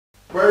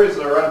Where is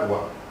the red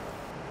one?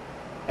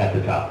 At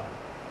the top.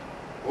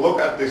 Look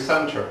at the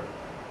center.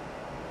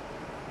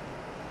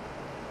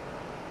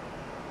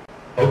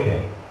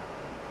 Okay.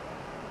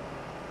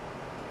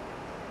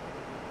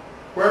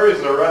 Where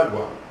is the red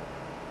one?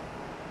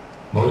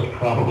 Most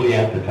probably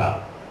at the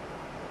top.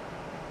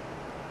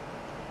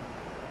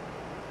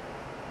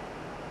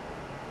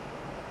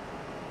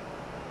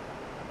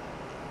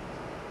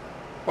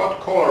 What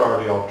color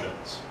are the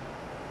objects?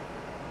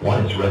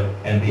 One is red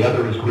and the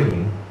other is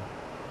green.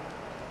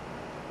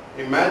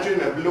 Imagine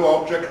a blue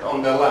object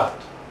on the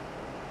left.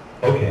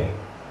 Okay.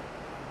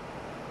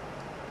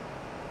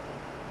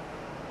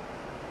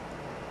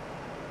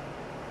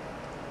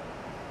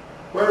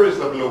 Where is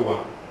the blue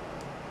one?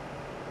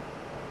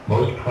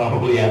 Most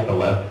probably at the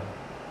left.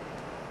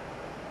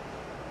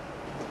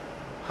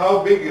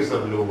 How big is the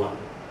blue one?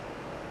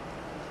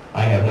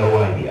 I have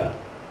no idea.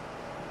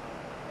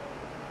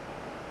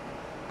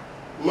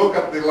 Look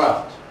at the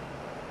left.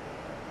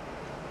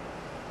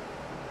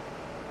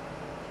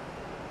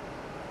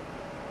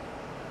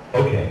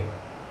 Okay.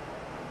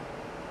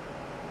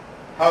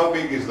 How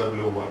big is the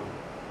blue one?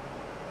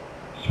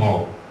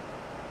 Small.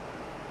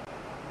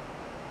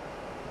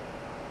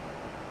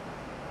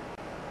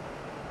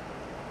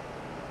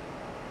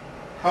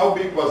 How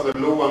big was the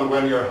blue one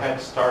when your head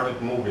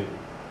started moving?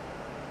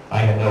 I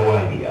have no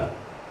idea.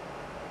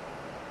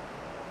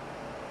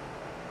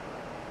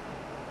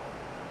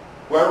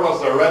 Where was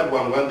the red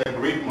one when the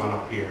green one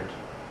appeared?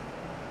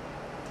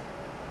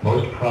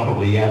 Most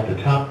probably at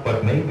the top,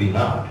 but maybe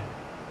not.